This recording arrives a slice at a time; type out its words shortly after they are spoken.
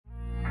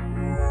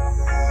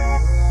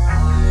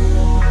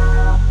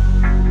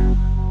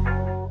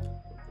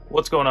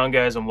going on,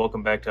 guys, and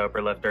welcome back to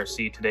Upper Left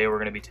RC. Today we're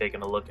going to be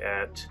taking a look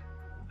at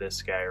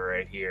this guy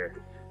right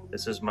here.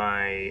 This is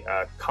my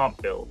comp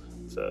build.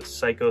 It's a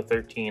Psycho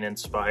 13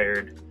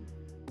 inspired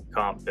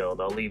comp build.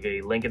 I'll leave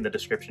a link in the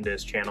description to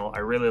his channel.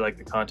 I really like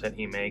the content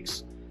he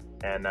makes,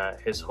 and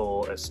his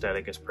whole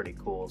aesthetic is pretty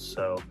cool.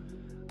 So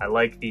I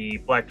like the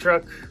black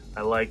truck.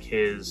 I like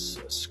his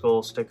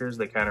skull stickers.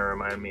 They kind of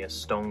remind me of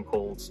Stone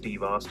Cold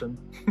Steve Austin,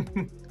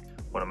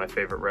 one of my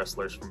favorite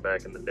wrestlers from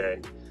back in the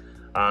day.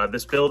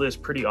 This build is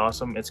pretty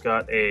awesome. It's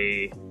got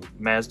a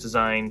Maz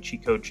Design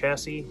cheat code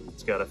chassis.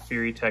 It's got a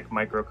Fury Tech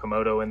Micro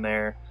Komodo in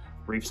there,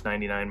 Reefs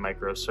 99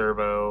 Micro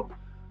Servo,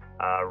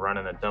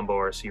 running a Dumbo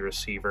RC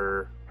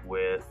receiver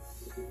with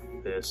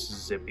this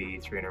zippy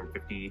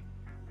 350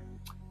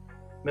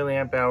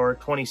 milliamp hour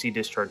 20C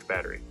discharge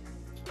battery.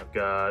 I've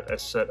got a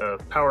set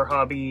of Power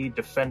Hobby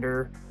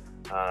Defender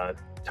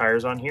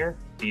tires on here.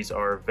 These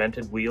are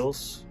vented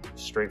wheels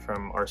straight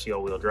from RC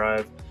all-wheel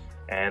drive,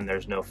 and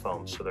there's no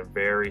foam, so they're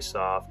very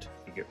soft.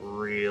 You get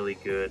really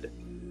good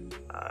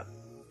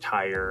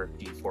tire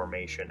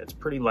deformation. It's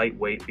pretty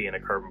lightweight being a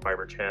carbon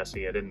fiber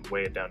chassis. I didn't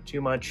weigh it down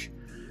too much.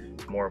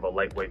 It's more of a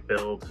lightweight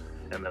build.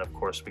 And then of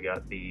course we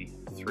got the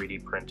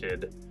 3D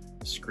printed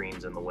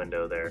screens in the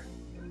window there.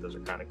 Those are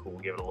kind of cool,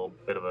 give it a little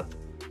bit of a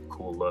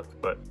cool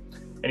look. But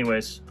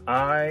anyways,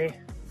 I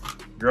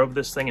drove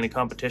this thing in a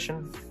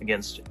competition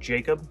against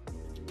Jacob,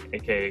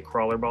 aka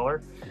Crawler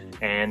Baller,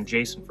 and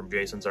Jason from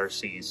Jason's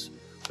RCs.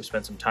 We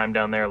spent some time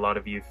down there. A lot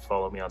of you who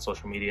follow me on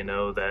social media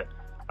know that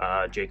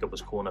Jacob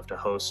was cool enough to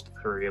host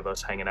 3 of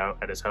us hanging out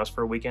at his house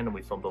for a weekend, and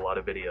we filmed a lot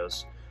of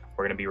videos.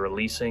 We're going to be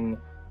releasing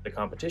the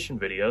competition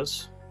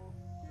videos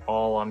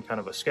all on kind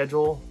of a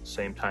schedule,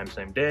 same time,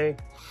 same day.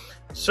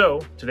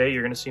 So today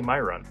you're going to see my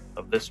run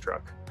of this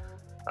truck.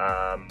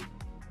 I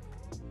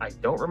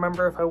don't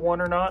remember if I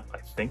won or not. I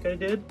think I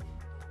did.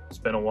 It's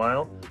been a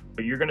while,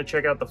 but you're going to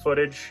check out the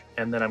footage,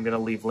 and then I'm going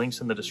to leave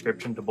links in the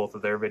description to both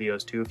of their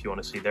videos too if you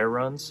want to see their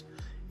runs.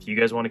 If you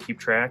guys want to keep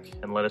track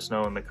and let us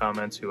know in the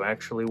comments who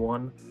actually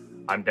won,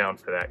 I'm down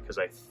for that, because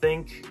I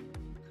think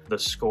the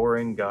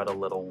scoring got a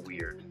little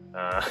weird.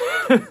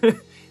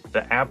 The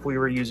app we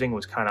were using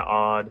was kind of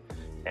odd,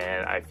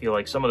 and I feel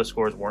like some of the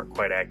scores weren't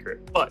quite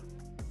accurate. But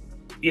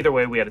either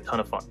way, we had a ton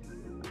of fun.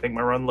 I think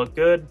my run looked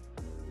good.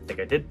 I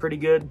think I did pretty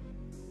good.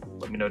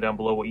 Let me know down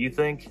below what you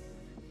think.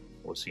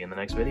 We'll see you in the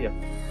next video.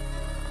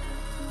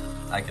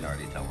 I can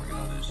already tell we're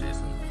gonna lose,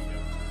 Jason.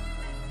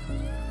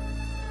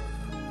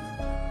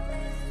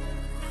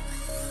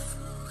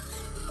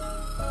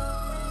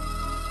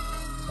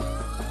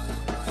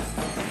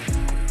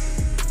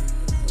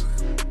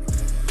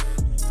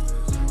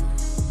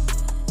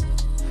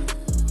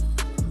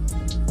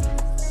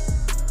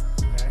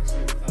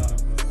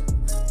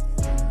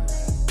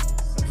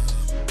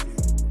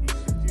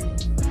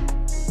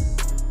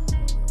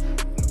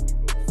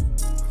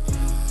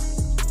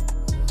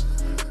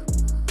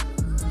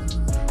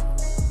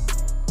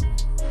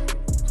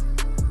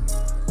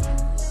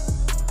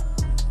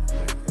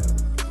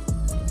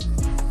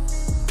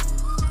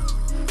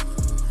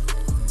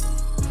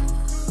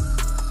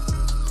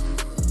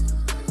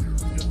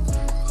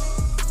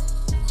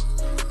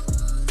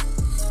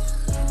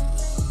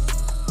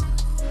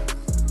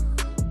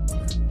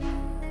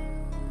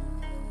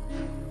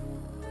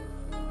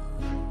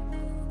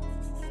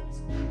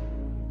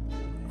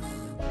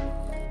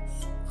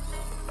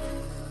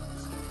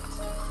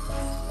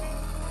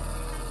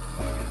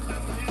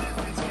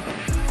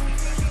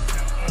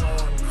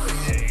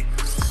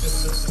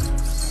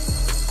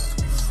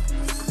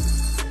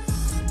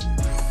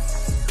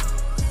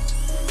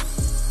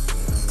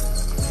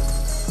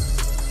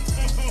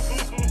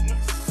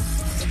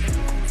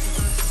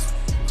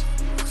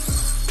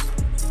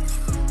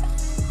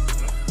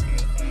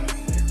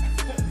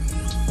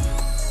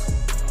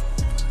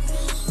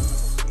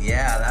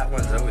 Yeah, that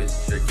one's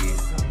always tricky.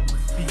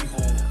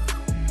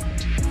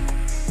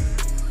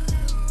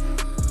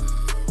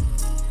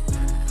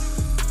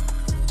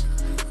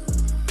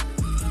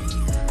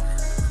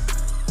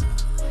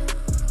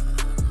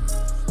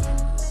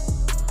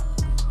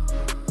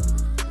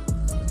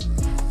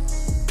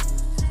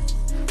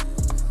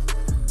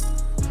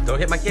 Don't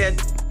hit my kid.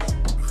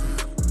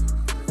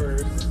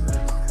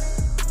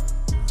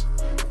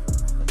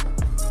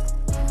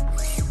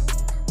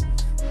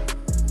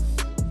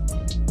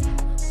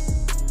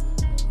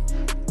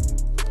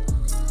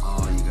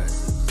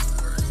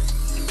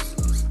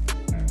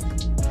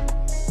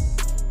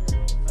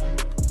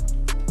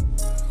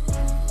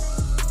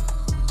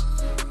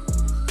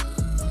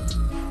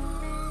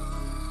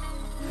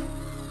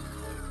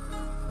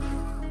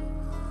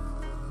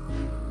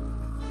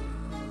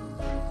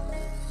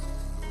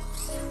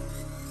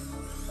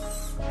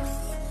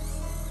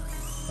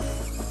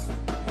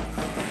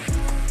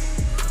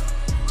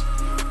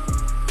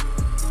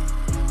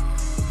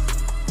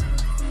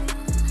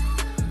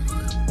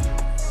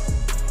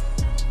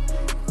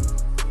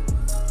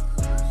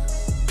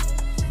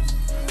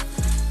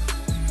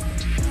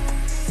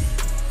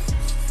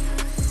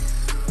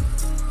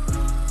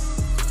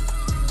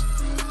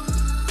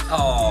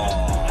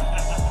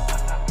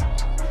 Oh.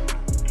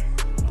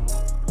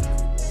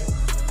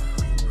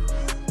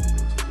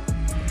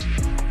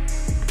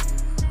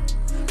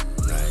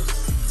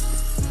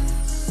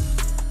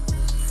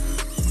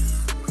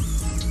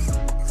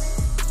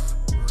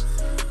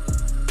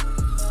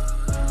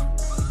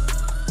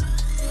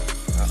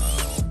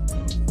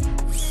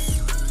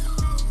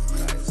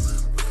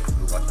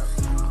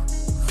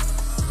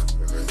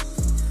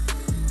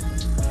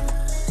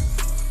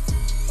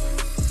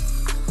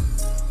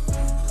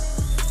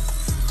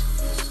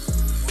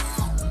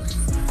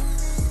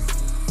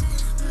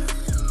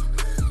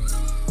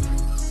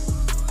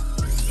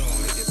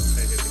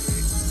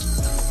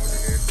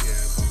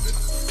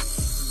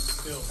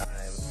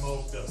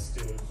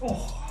 dude.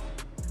 Oh,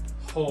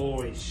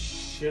 holy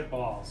shit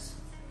balls.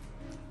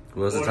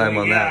 What was the What time do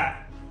on we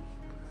that?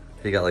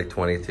 He got like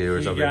 22 or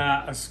He something.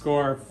 got a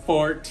score of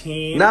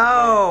 14.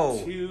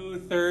 No!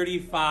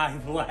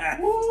 2:35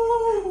 left.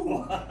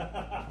 Woo!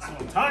 That's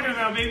what I'm talking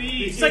about,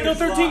 baby.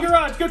 Scx24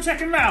 Garage, go check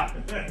him out.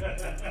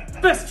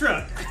 Best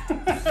truck.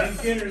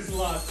 Beginner's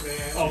luck,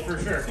 man. Oh, for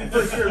sure.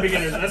 For sure,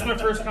 beginners. That's my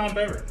first comp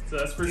ever. So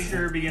that's for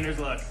sure beginner's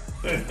luck.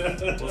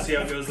 We'll see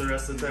how it goes the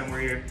rest of the time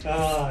we're here.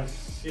 Oh,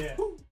 shit.